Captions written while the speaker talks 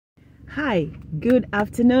Hi, good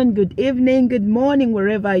afternoon, good evening, good morning,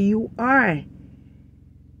 wherever you are.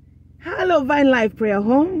 Hello, Vinelife Prayer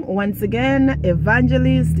Home. Once again,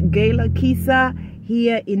 Evangelist, GAYLER, KISA,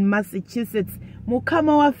 here in Massachusetts.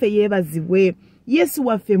 Mukama waffe yebaziwe. Yesu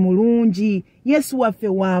waffe mulungi. Yesu waffe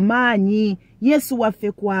w'amaanyi. Yesu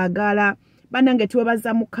waffe kwagala. Banange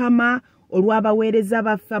twebaza Mukama olw'abaweereza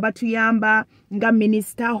baffe abatuyamba nga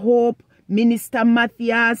Minister Hope, Minister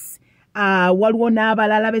Matthias, waliwo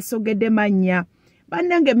n'abalala besogedde mannya.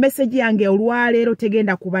 Bannange message yange olwaleero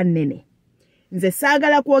tegenda kuba nnene. Nze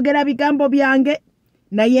saagala kwogera bigambo byange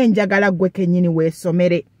naye njagala gwe kennyini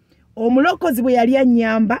weesomere. Omulokozi bwe yali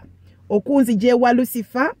annyamba okunzija ewa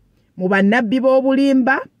Lucifer mu bannabbi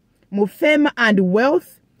b'obulimba, mu Fame and Wealth,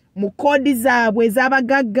 mu koodi zaabwe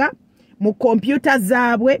ez'abagagga, mu kompyuta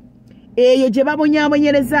zaabwe, eyo gye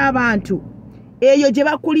babonyaabonyereza abantu, eyo gye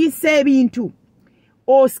bakuliisa ebintu.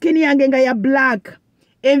 Skini yange nga ya black,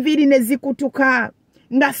 enviiri ne zikutuka,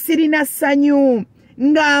 nga sirina ssanyu,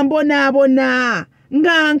 nga mbona,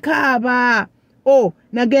 nga nkaaba.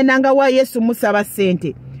 Nagenda nga wa Yesu musaba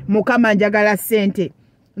sente. Mukama njagala sente.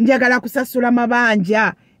 Njagala kusasula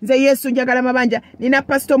mabanja. Nze Yesu njagala mabanja. Nina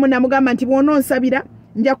pastor mu namugamba nti bw'ononsabira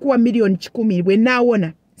nja kuwa million 10 bwe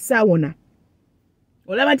naawona saawona.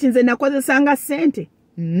 Olaba nti nze nakozesanga sente.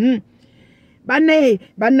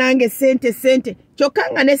 Bannange sente.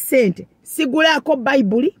 Kyokka nga ne sente sigulaako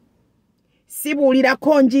Bayibuli,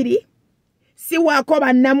 sibuulirako njiri, siwaako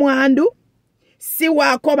bannamwandu,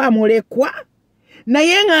 siwaako bamulekwa,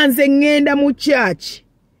 naye nga nze ngenda mu church,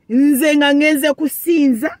 nze nga ngenze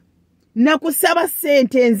kusinza na kusaba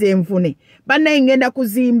sente nze nfune. Bannaye ngenda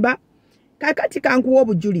kuzimba, kakati kankuwa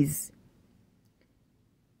obujulizi.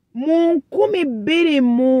 Mu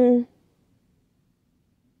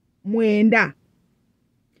 2009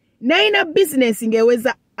 naina business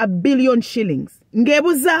ngeweza $1 billion shillings.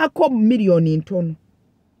 Ngebuzaako millioni ntono.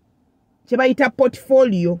 Kye bayita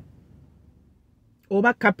portfolio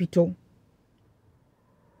oba capital.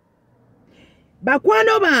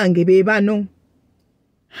 Bakwano bange be bano.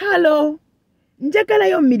 Hello.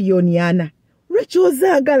 Njagalayo millioni 4. Lwaki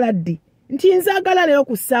ozaagala ddi? Nti nzaagala leero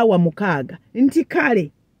ku ssaawa 6. Nti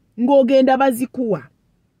kale ng'ogenda bazikuwa.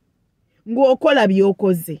 Ng'okola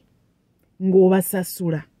by'okoze.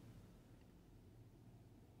 Ng'obasasula.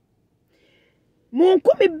 Mu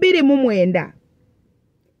 2009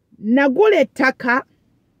 nagula ettaka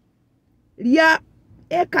lya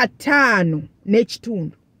eka 5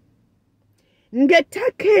 n'ekitundu.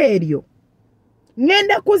 Ng'ettaka eryo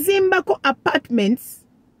ngenda kuzimbako apartments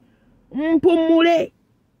mpumule.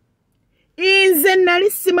 Nze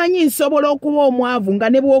nali simanyi nsobola okuba omwavu nga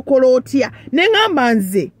ne bw'okola otya. Ne ngamba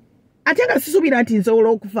nze ate nga sisuubira nti nsobola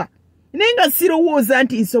okufa. Nenga sirowooza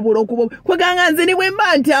nti nsobola okuba kweganga nze ne bwe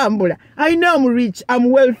mba ntambula. I know I'm rich,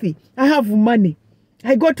 I'm wealthy, I have money.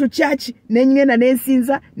 I go to church, ngenda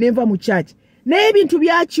nensinza, nenva mu church. Naye ebintu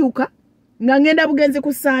byakyuka nga ngenda bugenzi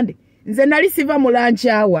ku Sunday. Nze nali siva mu lunch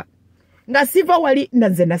hour. Nga siva wali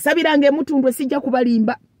nze nasabiranga emutundwe sijja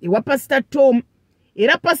kubalimba ewa Pastor Tom.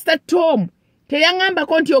 Era Pastor Tom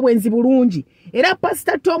teyangambako nti obwenzi bulungi. Era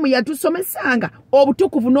Pastor Tom yatusomesanga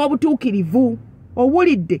obutukuvu n'obutuukirivu.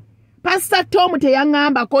 Owulidde? Pastor Tom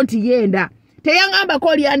teyangambako nti yenda.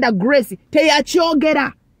 Teyangambako Lyanda Grace.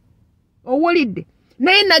 Teyakyogera. Owulidde?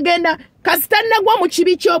 Naye nagenda kasitannagwa mu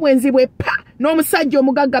kibi ky'obwenzi bwe pa n'omusajja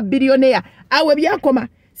omugagga billionaire. Awe byakoma.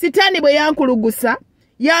 Sitaani bwe yankulugusa,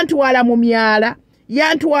 yantwala mu myala,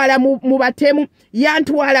 yantwala mu batemu,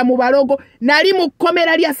 yantwala mu balogo. Nali mu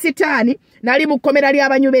kkomera lya sitaani, nali mu kkomera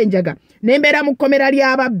ly'abanyu b'enjaga. Nembeera mu kkomera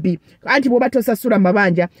ly'ababbi, anti bw'oba tosasula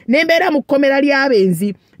mabanja. Nembeera mu kkomera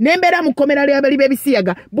ly'abenzi. Nembeera mu kkomera ly'abali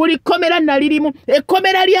b'ebisiyaga. Buli kkomera nalirimu.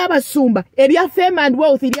 Ekkomera ly'abasumba ebya Fame and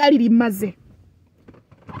Wealth lyali limaze.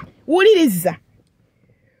 Wuliriza.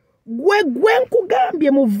 Gwe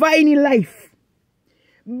nkugambye mu Vinelife.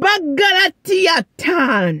 Bagalatiya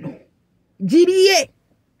 5. Giriye.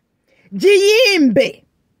 Giyimbe.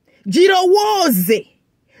 Girowooze.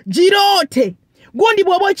 Girote. Gundi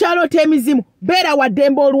bw'oba okyaloota emizimu beera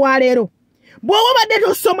waddembe olwaleero. Bw'oba obadde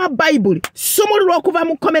tosoma Bayibuli, sumulula okuva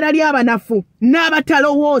mu kkomera ly'abanafu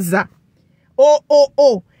n'abatalowooza.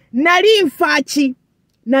 Nali nfaaki.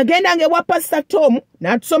 Nagendanga ewa Pastor Tom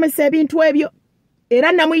n'atusomesa ebintu ebyo.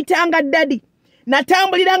 Era namuyitanga Daddy.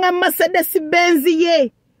 Natambuliranga mu Mercedes Benz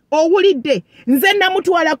ye. Owulidde? Nze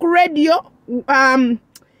namutwala ku radio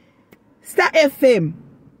Star FM.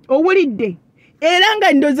 Owulidde? Era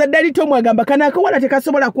nga ndoza Daddy Tom agamba kana akawala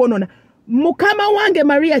tekasobola kwonona. Mukama wange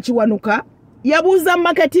Maria Kiwanuka yabuuza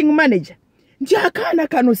marketing manager nti akaana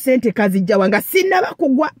kano sente kazijja wanga sinnaba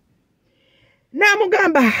kugwa.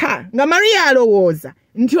 Namugamba nga Maria alowooza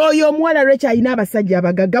nti oyo omuwala Rachel alina abasajja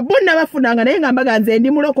abagagga bonna bafunanga naye nga mbaga nze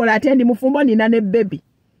ndi mulokola ate ndi mufumbo nina ne baby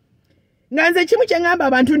nga nze kimu kye ngamba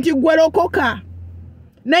abantu nti gwe lokoka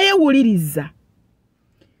naye wuliriza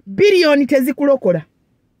biliyoni tezikulokola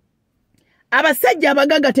abasajja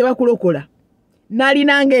abagagga tebakulokola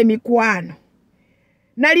nalinanga emikwano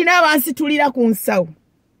nalina abansitulira ku nsawo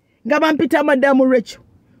nga bampita madamu Rachel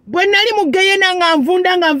bwe nali mugeyena nga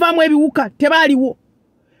nvunda nga nvaamu ebiwuka tebaaliwo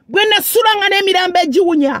bwe nasulanga n'emirambo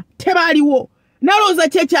egiwunya tebaaliwo nalowooza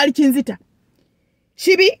kyekyali kinzita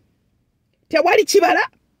kibi tewali kibala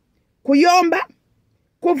kuyomba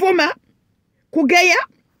kuvuma kugeya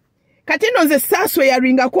kati nno nze saaswe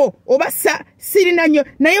yaringako oba sirina nnyo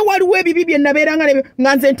naye waliwo ebibi bye nabeeranga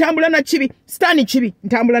nga nze ntambula na kibi sitaani kibi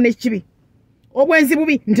ntambula n'ekibi obwenzi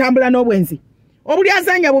bubi ntambula n'obwenzi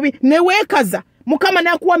obulyazaanya bubi neweekaza mukama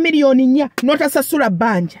n'akuwa miliyoni 4 n'otasasula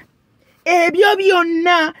bbanja ebyo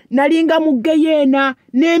byonna nalinga mugeyeena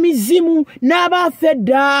n'emizimu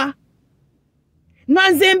n'abaafedda nga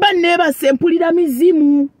nze mba neebase mpulira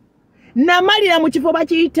mizimu namalira mu kifo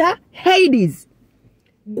bakiyita Hades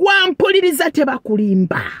gwampuliriza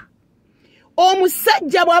tebakulimba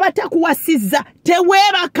omusajja bw'aba takuwasizza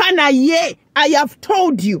teweebaka naye I have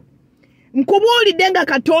told you nkubuulidde nga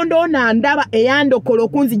Katonda ono ndaba eyandokola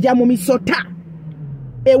okunzija mu misota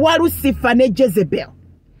ewa Lucifer ne Jezebel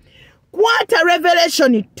kwata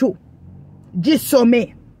Revelation 2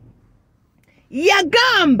 gisome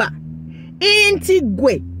yagamba inti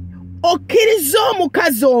gwe okkiriza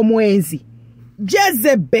omukazi omwenzi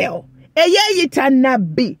Jezebel eyeeyita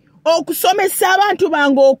nabbi okusomesa abantu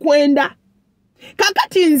bange okwenda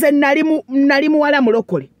kakati nze nali muwala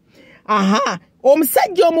mulokole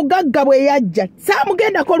omusajja omugagga bwe yajja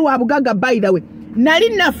saamugendako lwa bugagga by the way nali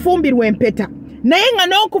nafumbirwa empeta naye nga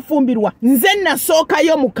n'okufumbirwa nze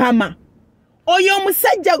nasookayo mukama oyo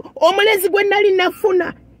omusajja omulezi gwe nali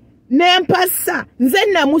nafuna n'empasa nze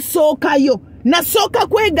namusookayo nasooka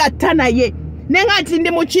kwegatta naye nenga nti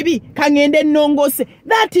ndi mu kibi kangende nnongoose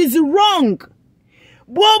that is wrong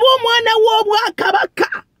bw'oba omwana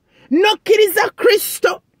w'obwakabaka nokkiriza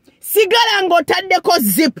Kristo sigala ng'otaddeko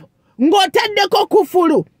zipu ng'otaddeko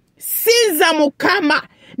kufulu sinza mukama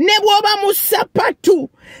ne bw'oba mu sapatu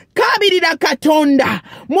kabirira Katonda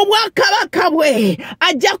mu bwakabaka bwe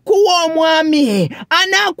ajja kuwa omwami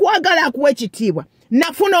anaakwagala akuwa ekitiibwa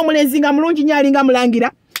nafuna omulenzi nga mulungi nnyo alinga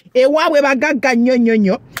mulangira ewaabwe bagagga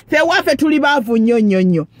nnyo ffe waffe tuli baavu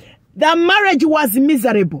nnyo the marriage was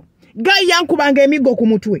miserable gayi yankubanga emigo ku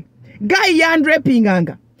mutwe gayi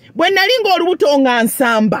yandrepinganga bwe nali ng'olubuto nga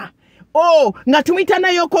nsamba nga tumuyita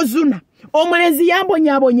nayo kozuna omulenzi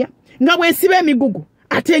yambonyabonya nga bwensiba emigugu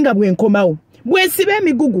ate nga bwenkomawo bwensiba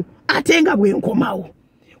emigugu ate nga bwenkomawo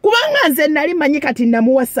kubanga nze nali manyi kati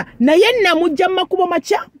namuwasa naye namujja mu makubo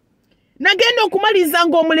makya nagenda okumaliza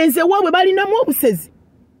ng'omulenzi ewaabwe balinamu obusezi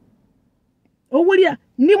owulira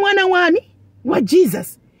ndi mwana wani wa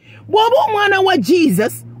Jesus bw'oba omwana wa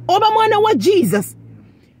Jesus oba mwana wa Jesus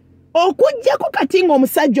okujjako kati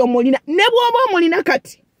ng'omusajja omulina ne bw'oba omulina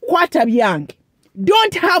kati kwata byange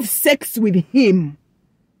don't have sex with him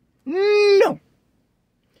no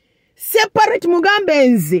separate mugambe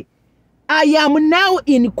nze I am now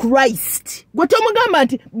in Christ gwe tomugamba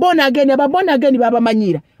nti bona ageni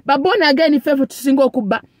babamanyira babona ageni fefe tusinga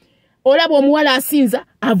okubba olaba omuwala asinza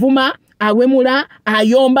avuma awemula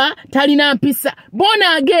ayomba talina mpisa bona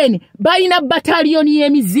ageni balina bataliyoni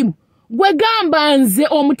y'emizimu gwe gamba nze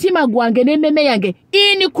omutima gwange n'emmeme yange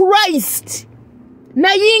in Christ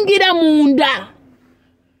nayingira munda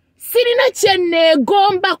sirina kye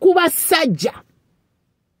neegomba ku basajja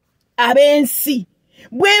ab'ensi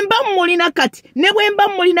bwemba mulina kati ne bwemba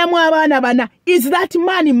mulinamu abaana bana is that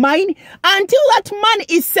man mine until that man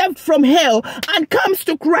is saved from hell and comes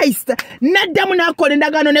to Christ naddamu n'akola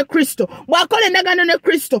endagaano ne Kristo bw'akola endagaano ne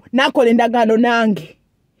Kristo n'akola endagaano nange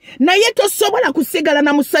naye tosobola kusigala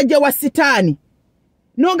na musajja wa sitaani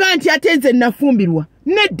noga nti ate nze nafumbirwa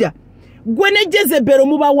nedda gwe ne Jezebero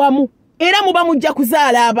muba wamu era muba mujja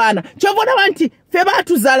kuzaala abaana kyova olaba nti ffe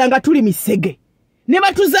baatuzaala nga tuli misege ne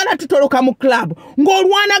batuzaala tutoloka mu club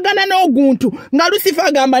ng'olwanagana n'oguntu nga Lucifer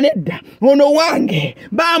agamba nedda ono wange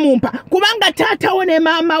baamumpa kubanga taatawo ne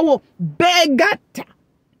maamawo beegatta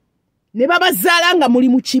ne babazaala nga muli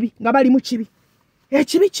mu kibi nga bali mu kibi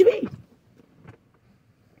kibi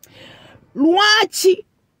lwaki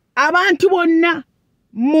abantu bonna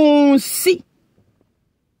mu nsi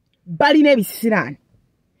balina ebisiraani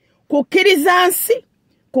kukkiriza nsi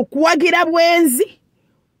kukuwagira bwenzi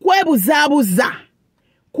kwebuzaabuza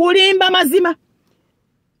kulimba mazima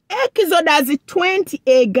Exodus 20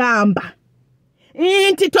 egamba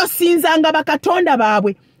nti tosinzanga bakatonda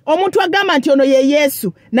baabwe omuntu agamba nti ono ye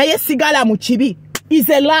Yesu naye sigala mu kibi is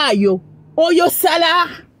a lie. Oyo sala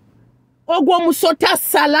ogwo musota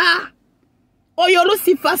sala oyo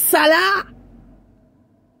Lucifer sala.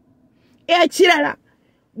 Ekirala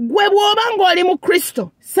gwe bwoba ng'oli mu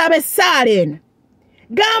Kristo saba essaala eno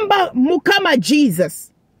gamba Mukama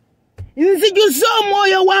Jesus nzijuza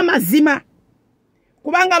omwoyo w'amazima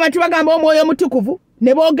kubanga abantu bagamba omwoyo mutukuvu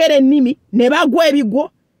ne boogera ennimi ne bagwa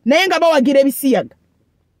ebigwo naye nga bawagira ebisiyaga.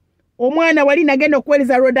 Omwana wali nagenda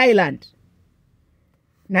okuweereza Rhode Island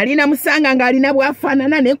nalina musanga ng'alina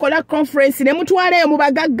bwafaanana ne nkola conference ne mutwaleyo mu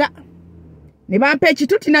bagagga ne bampa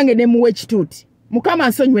ekituuti nange ne muwa ekituuti. Mukama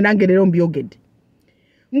nsonyiwe nange leero mbyogedde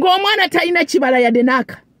ng'omwana talina kibala yadde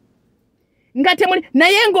naaka nga temuli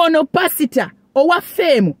naye ng'ono pasita owa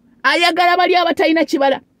feemu ayagala bali abatalina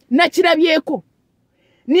kibala nakirabyeko.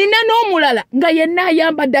 Nina n'omulala nga yenna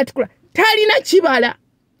ayambadde atukula talina kibala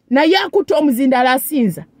naye akuta omuzindala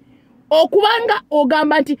asinza okubanga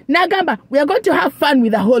ogamba nti nagamba we are going to have fun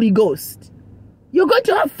with the Holy Ghost. You're going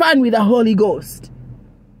to have fun with the Holy Ghost.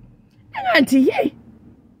 Nti ye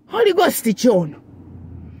Holy Ghost kyono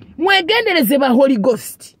mwegendereze ba Holy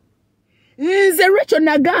Ghost. Nze Rachel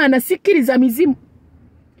nagaana sikkiriza mizimu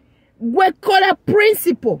gwe kola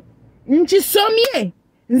principle nkisomye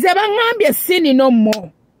nze baŋŋambye sini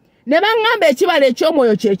nommo ne baŋŋamba ekibala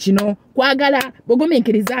eky'omwoyo kye kino kwagala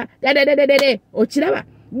bugumiikiriza dadadadadade okiraba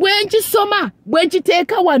bwe nkisoma bwe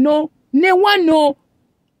nkiteeka wano ne wano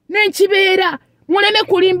ne nkibeera muleme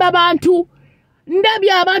kulimba bantu.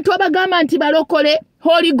 Ndabye abantu abagamba nti balokole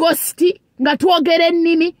Holy Ghost nga twogera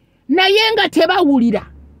ennimi naye nga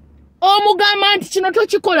tebawulira. Omugamba nti kino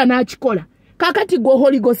tokikola n'akikola kakati gwe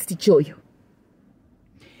Holy Ghost kyoyo.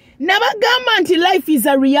 Nabagamba nti life is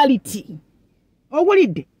a reality.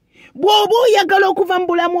 Owulidde bw'oba oyagala okuva mu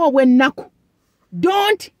bulamu obw'ennaku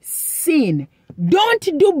don't sin,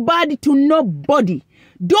 don't do bad to nobody,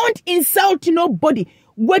 don't insult nobody.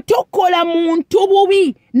 Gwe tokola muntu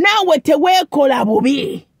bubi nawe teweekola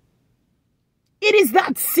bubi. It is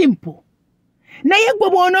that simple. Naye gwe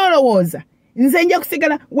bw'onoolowooza nze nja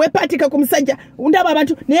kusigala weepatika ku musajja ndaba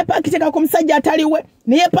abantu neyeepakiteka ku musajja ataliwe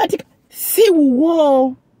neyeepatika si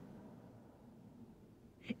wuwo.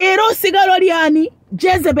 Era osigala oli ani?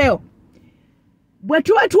 Jezebel. Bwe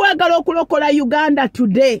tuba twagala okulokola Uganda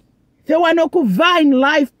today ffe wano ku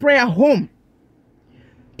Vinelife prayer home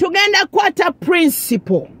tugenda kwata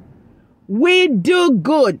principle. We do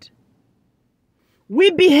good, we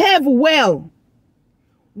behave well,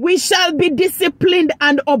 we shall be disciplined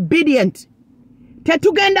and obedient.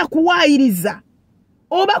 Tetugenda kuwaayiriza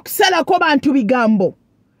oba kusalako bantu bigambo.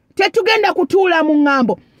 Tetugenda kutuula mu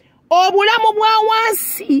ŋŋambo. Obulamu bwa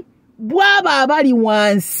wansi bw'abo abali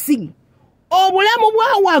wansi, obulamu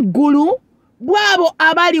bwa waggulu bw'abo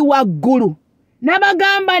abali waggulu.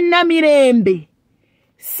 Nabagamba namirembe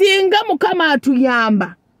singa Mukama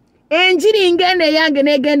atuyamba enjiri ngene yange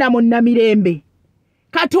negenda mu namirembe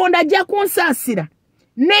Katonda ajja kunsaasira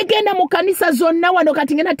negenda mu kanisa zonna wano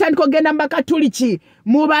kati ngenda tandika ogenda mu bakatuliki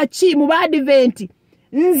mu baki mu baadiventi.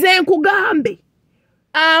 Nze nkugambe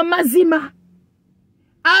amazima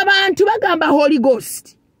abantu bagamba Holy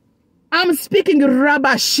Ghost. I'm speaking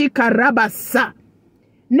rabashika rabasa.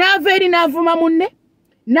 Naveri navuma munne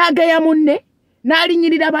nagaya munne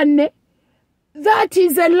nalinyirira banne. That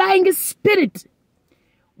is a lying spirit.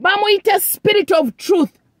 Bamuyita spirit of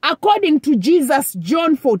truth according to Jesus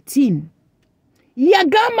John 14.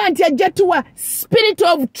 Yagamba nti ajja tuwa spirit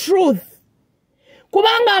of truth.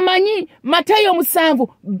 Kubanga amanyi Matayo 7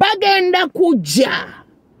 bagenda kujja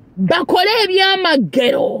bakole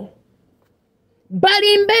ebyamagero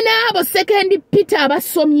balimbe n'abo second Peter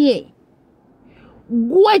abasomye.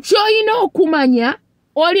 Gwe ky'olina okumanya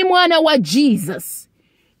oli mwana wa Jesus.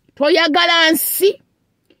 Toyagala nsi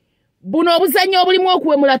buno obuzannyo obulimu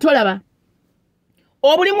okuwemula tolaba.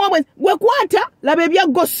 Obulimu obwe gwe kwata laba ebya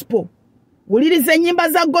gospel. Wuliriza ennyimba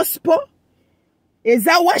za gospel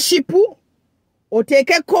eza worship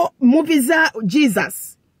oteekeko movie za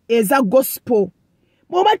Jesus eza gospel.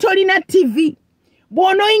 Bw'oba tolina TV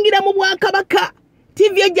bw'onooyingira mu Bwakabaka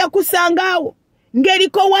TV ejja kusangaawo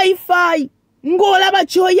ng'eriko wifi ng'olaba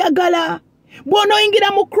ky'oyagala.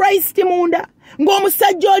 Bw'onooyingira mu Christ munda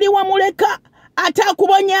ng'omusajja oli wamuleka ate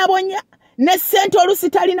akubonyaabonya ne ssente olusi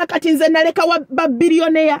talina. Kati nze naleka wa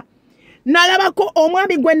babiliyoneya nalabako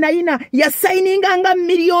omwami gwe nayina yasayininga nga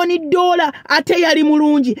 $1,000,000 ate yali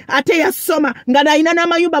mulungi ate yasoma nga nayina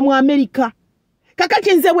n'amayumba mu Amerika.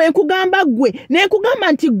 Kakati nze bwe nkugamba gwe ne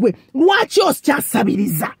nkugamba nti gwe lwaki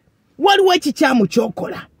okyasabiriza waliwo ekikyamu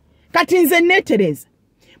kyokola. Kati nze neetereza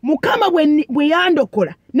Mukama bwe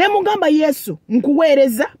yandokola ne mugamba Yesu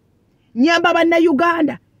nkuweereza nyamba banna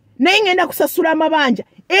Uganda naye ngenda kusasula amabanja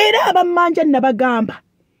era abamanja nabagamba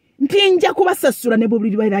nti nja kubasasula ne bwe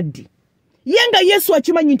buli ddi yenga Yesu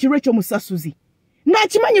akimanyi nti Rachel musasuzi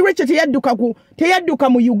n'akimanyi Rachel teyadduka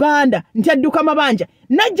mu Uganda nti adduka mabanja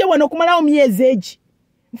najja wano kumalawo myezi egi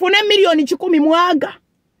nfune milioni 10 mwaga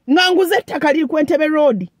nganguze ettaka liri ku Entebbe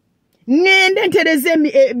Road ngende ntereze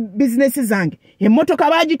business zange emmotoka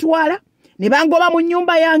bagitwala ne bangoba mu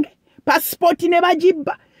nyumba yange passport ne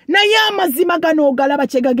bagibba naye amazima gano ogalaba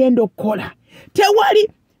kye gagenda okukola tewali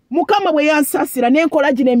Mukama bwe yansasira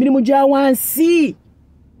n'enkola gino emirimu gya wansi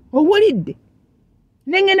owulidde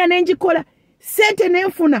nengenda nenjikola sente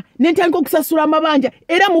nenfuna nentandika okusasula amabanja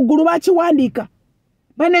era mu ggulu bakiwandiika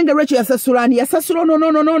banenge Rachel yasasula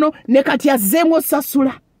no ne kati azzeemu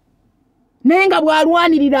osasula naye nga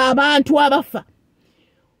bw'alwanirira abantu abafa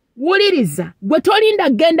wuliriza gwe tolinda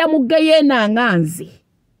genda mu Gayena nganzi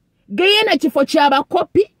Gayena kifo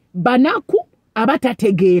ky'abakopi banaku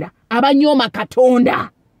abatategeera abanyooma Katonda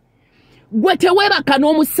gwe teweebaka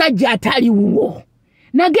n'omusajja ataliwo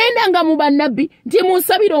nagenda nga mu bannabbi nti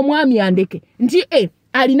munsabire omwami andeke nti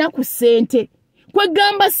alina ku ssente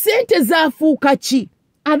kwegamba ssente zaafuuka ki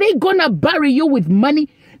are they gonna bury you with money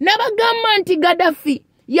nabagamba nti Gaddafi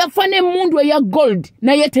yafa n'emmundu eya gold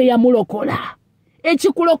naye teyamulokola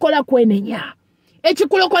ekikulokola kwenenya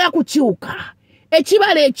ekikulokola kukyuka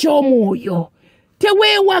ekibala eky'omwoyo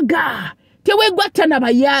teweewaga teweegatta na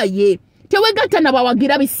bayaaye teweegatta na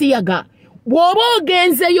bawagira bisiyaga bw'oba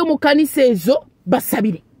ogenzeyo mu kanisa ezo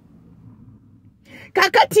basabire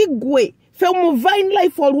kakati gwe fe mu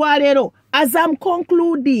Vinelife olwaleero as I'm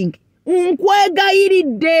concluding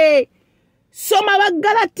nkwegayiridde soma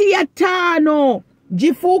Bagalatiya 5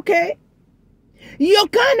 gifuuke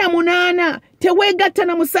Yokaana 8 teweegatta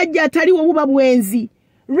na musajja ataliwo buba bwenzi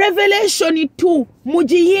Revelation 2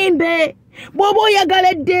 mugiyimbe bw'oba oyagala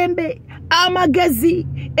eddembe amagezi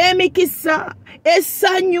emikisa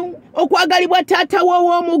essanyu okwagalibwa taata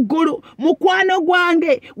w'ow'omu ggulu mukwano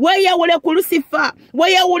gwange weeyawule ku Lusifa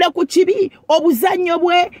weeyawule ku kibi obuzannyo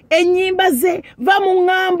bwe ennyimba ze va mu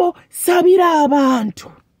ŋŋambo sabira abantu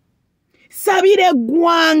sabira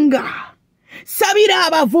eggwanga sabira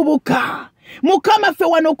abavubuka Mukama ffe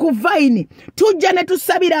wano ku Vine tujja ne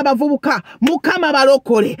tusabira abavubuka Mukama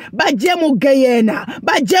balokole bajje mu Gayena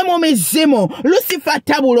bajje mu mizimu Lusifa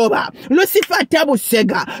tabuloba Lusifa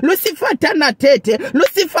tabusega Lusifa tanatete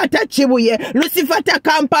Lusifa takibuye Lusifa ta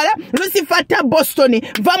Kampala Lusifa ta Boston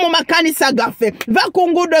va mu makanisa gaffe va ku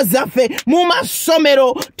nguudo zaffe mu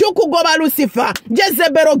masomero tukugoba Lusifa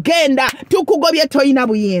Jezebero genda tukugobye toyina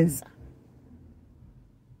buyinza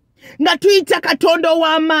nga tuyita Katonda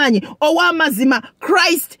ow'amaanyi ow'amazima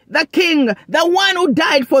Christ the King the one who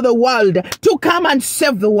died for the world to come and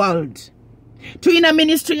save the world tuyina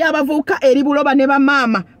ministry y'abavubuka eri buloba ne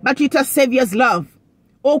bamaama batuyita Savior's Love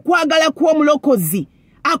okwagala kw'omulokozi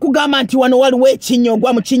akugamba nti wano waliwo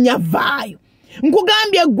ekinyogwa mu kinyavaayo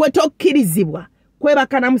nkugambye gwe tokkirizibwa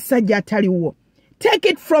kwebaka na musajja ataliwo take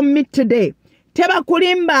it from me today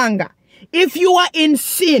tebakulimbanga if you are in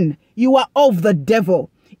sin you are of the devil.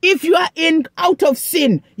 If you are out of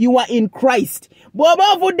sin, you are in Christ. Bw'oba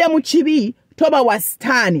ovudde mu kibi, toba wa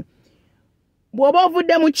Sitaani. Bw'oba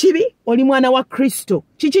ovudde mu kibi, oli mwana wa Kristo.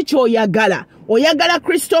 Kiki ky'oyagala? Oyagala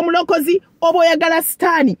Kristo omulokozi, oba oyagala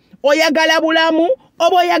Sitaani? Oyagala bulamu,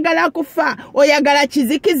 oba oyagala kufa? Oyagala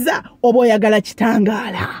kizikiza, oba oyagala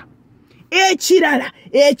kitangaala? Ekirala,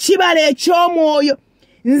 ekibala eky'omwoyo.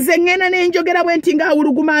 Nze ngena nenjogera bwenti nga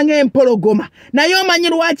awuluguma ng'empologoma naye omanyi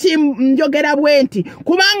lwaki njogera bwenti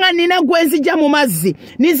kubanga nina gwenzija mu mazzi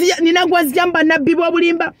nina gwenzija mu bannabbi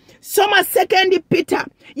b'obulimba soma 2 Peter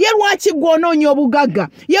ye lwaki gw'onoonya obugagga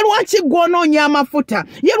ye lwaki gw'onoonya amafuta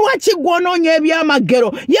ye lwaki gw'onoonya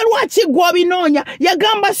ebyamagero ye lwaki gw'obinoonya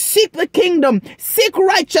yagamba seek the kingdom seek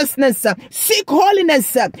righteousness seek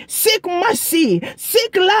holiness seek mercy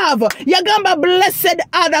seek love yagamba blessed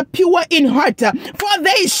are the pure in heart for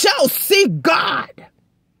they shall see God.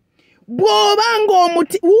 Bw'obanga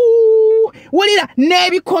omuti wulira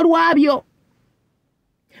n'ebikolwa byo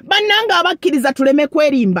bannanga abakkiriza tuleme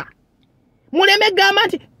kwerimba muleme gamba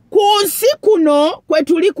nti ku nsi kuno kwe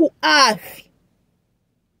tuli ku earth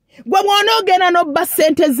gwe bw'onoogenda n'obba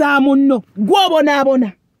ssente za munno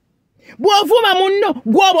gw'obonaabona bw'ovuma munno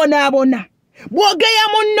gw'obonaabona bw'ogeya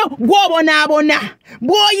munno gw'obonaabona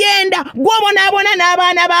bw'oyenda gw'obonaabona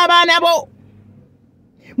n'abaana b'abaana bo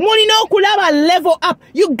mulina okulaba level up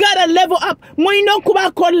you gotta level up mulina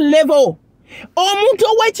okubaako level omuntu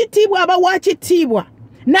ow'ekitiibwa aba wa kitiibwa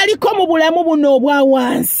naliko mu bulamu buno obwa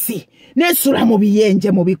wansi nesula mu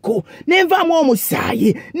biyenje mu biku nenvamu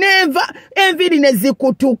omusaayi nenva enviri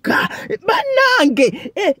nezikutuka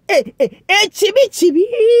bannange ekibi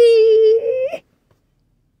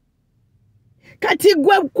kati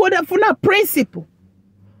gwe kudafuna principle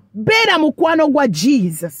beera mukwano gwa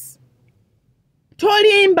Jesus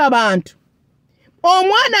tolimba bantu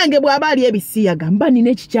omwana nge bw'aba ali ebisiyaga mba nina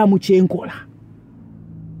ekikyamu kyenkola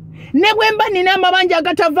ne bwe mba nina amabanja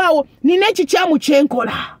agatavaawo nina ekikyamu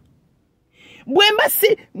kyenkola bwe mba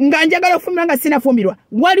si nga njagala ofumbirwa nga sinafumbirwa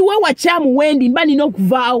waliwo wakyamu wendi mba nina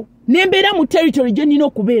okuvaawo ne mbeera mu territory gye nina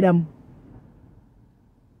okubeeramu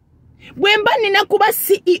bwe mba nina kuba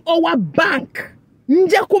CEO wa bank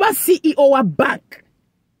nja kuba CEO wa bank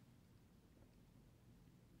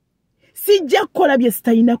sijja kukola bye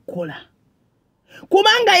sitalina kukola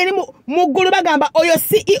kubanga eri mu ggulu bagamba oyo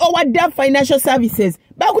CEO wa DAF Financial Services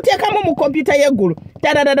bakuteekamu mu kompyuta y'eggulu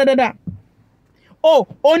tadadadada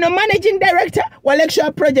ono managing director wa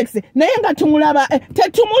lecture projects naye nga tumulaba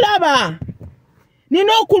tetumulaba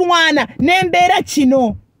nina okulwana n'embeera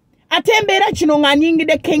kino ate embeera kino nga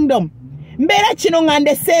nyingide kingdom mbeera kino nga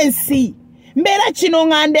ndese ensi mbeera kino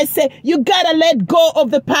nga ndese you gotta let go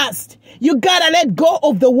of the past you gotta let go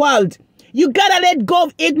of the world you gotta let go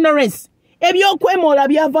of ignorance ebyokwemola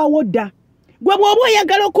byavaawo dda gwe bw'oba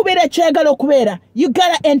oyagala okubeera ekyayagala okubeera you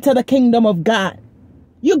gotta enter the kingdom of God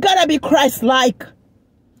you gotta be Christ-like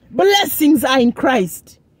blessings are in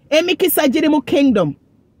Christ emikisa giri mu kingdom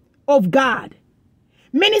of God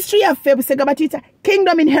ministry yaffe busega batuyita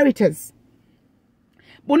kingdom inheritors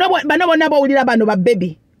bano bonna bawulira bano ba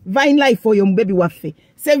baby Vinelife oyo mu baby waffe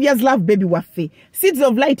Savior's Love baby waffe Seeds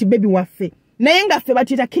of Light baby waffe naye nga ffe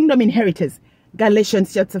batuyita kingdom inheritors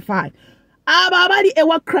Galatians chapter 5 aba abali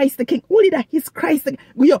ewa Christ the King ulira his Christ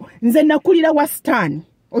yo nze nakulira wa stan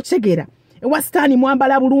ochegera ewa stan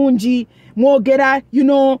mwambala bulungi mwogera you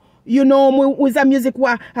know with music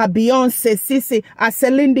wa Beyonce Sisi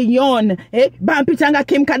Celine Dion bampitanga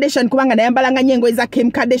Kim Kardashian kubanga nayambalanga nyengo eza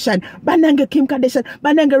Kim Kardashian banange Kim Kardashian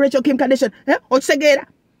banange Rachel Kim Kardashian ochegera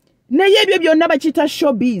naye ebyo byonna bakita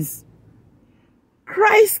showbiz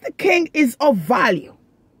Christ the King is of value.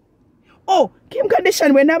 Kim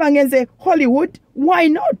Kardashian when nabangenze Hollywood, why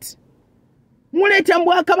not? Muleta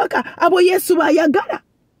mbwakabaka abo Yesu bayagala.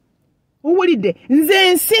 Uwulide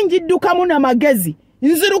nze nsinjiddukamu na magezi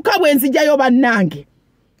nziruka bwe nzijayo bannange.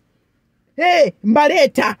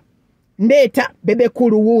 Mbaleta ndeta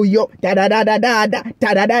bebekulu wuyo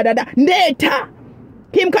tadadadada ndeta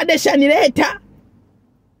Kim Kardashian leta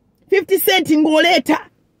 50 cent ngoleta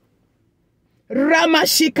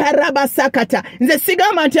Ramashika Rabasakata. Nze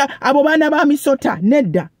sigama nti abo bana ba misota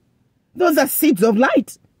nedda. Those are seeds of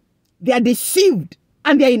light. They are deceived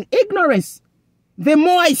and they are in ignorance. The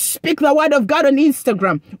more I speak the word of God on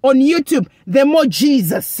Instagram, on YouTube, the more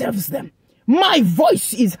Jesus serves them. My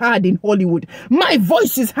voice is heard in Hollywood. My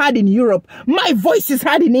voice is heard in Europe. My voice is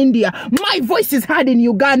heard in India. My voice is heard in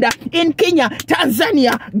Uganda, in Kenya,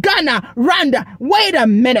 Tanzania, Ghana, Rwanda. Wait a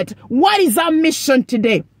minute. What is our mission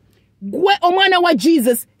today? Gwe omwana wa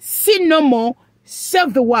Jesus, sin no more,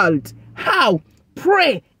 serve the world. How?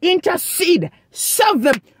 Pray, intercede, serve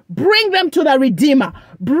them, bring them to the Redeemer,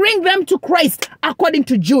 bring them to Christ according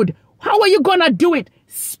to Jude. How are you gonna do it?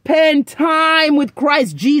 Spend time with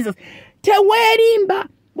Christ Jesus. Tewerimba,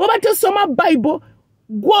 woba tosoma Bible,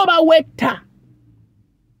 gwoba weta.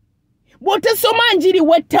 Wote soma njiri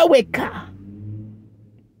weta weka.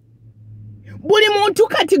 Buli muntu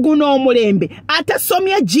kati guno omulembe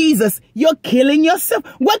atasomya Jesus, you're killing yourself.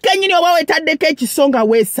 Gwe kenyini oba wetaddeko ekisonga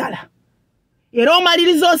weesala. Era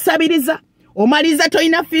omaliriza osabiriza, omaliriza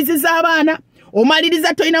toyina fiizi z'abaana,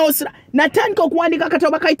 omaliriza toyina osula. Natandika okuwandika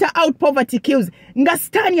akatabo bakayita Out Poverty Kills. Nga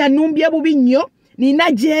sitaani anumbye bubi nnyo,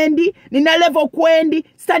 nina gyendi, nina level kwendi,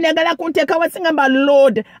 sitaani agala kunteeka wansi ngamba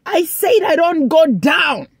Lord, I said I don't go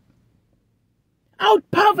down. Out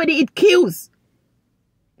poverty, it kills.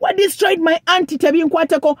 What destroyed my auntie Tebi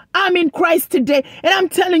Nkwateko? I'm in Christ today. And I'm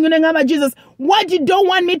telling you, Nengama Jesus, what you don't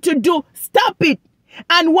want me to do, stop it.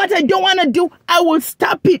 And what I don't want to do, I will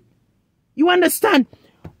stop it. You understand?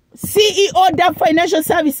 CEO DAF Financial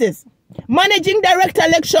Services, Managing Director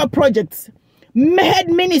Lecture Projects, Head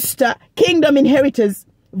Minister, Kingdom Inheritors,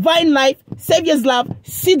 Vinelife, Savior's Love,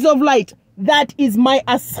 Seeds of Light. That is my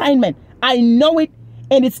assignment. I know it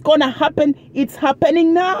and it's going to happen. It's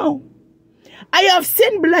happening now. I have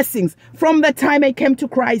seen blessings from the time I came to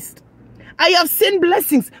Christ. I have seen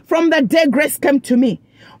blessings from the day grace came to me.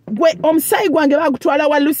 Omusayi gwange bagutwala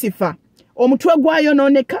wa Lucifer. Omutwe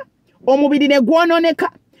gwayononeka, omubiri ne gwononeka,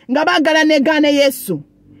 nga bagala negana Yesu.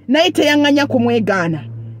 Naye teyaŋŋanya kumwegaana.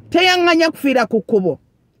 Teyaŋŋanya kufiira ku kkubo.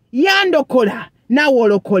 Yandokola naawe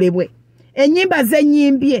olokolebwe. ennyimba ze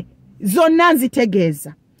nnyimbye zonna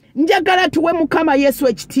nzitegeeza. Njagala tuwe Mukama Yesu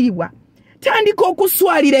ekitiibwa. Tandika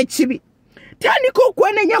okuswalira ekibi. Tandika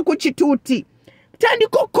okwenenya ku kituuti.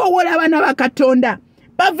 Tandika okukoowola abaana ba Katonda.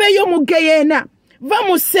 Baveeyo mu geyeena. Va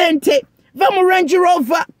mu ssente. Va mu Range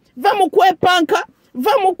Rover. Va mu kwepanka.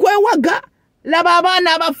 Va mu kwewaga. Laba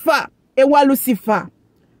abaana abafa ewa Lucifer.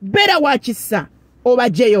 Bera wa kisa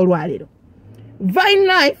obajeyo olwalero.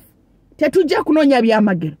 Vinelife tetujja kunoonya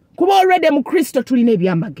byamagero. Kuba already mu Kristo tulina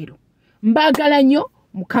ebyamagero. Mbagala nnyo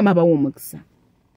Mukama bawe omukisa.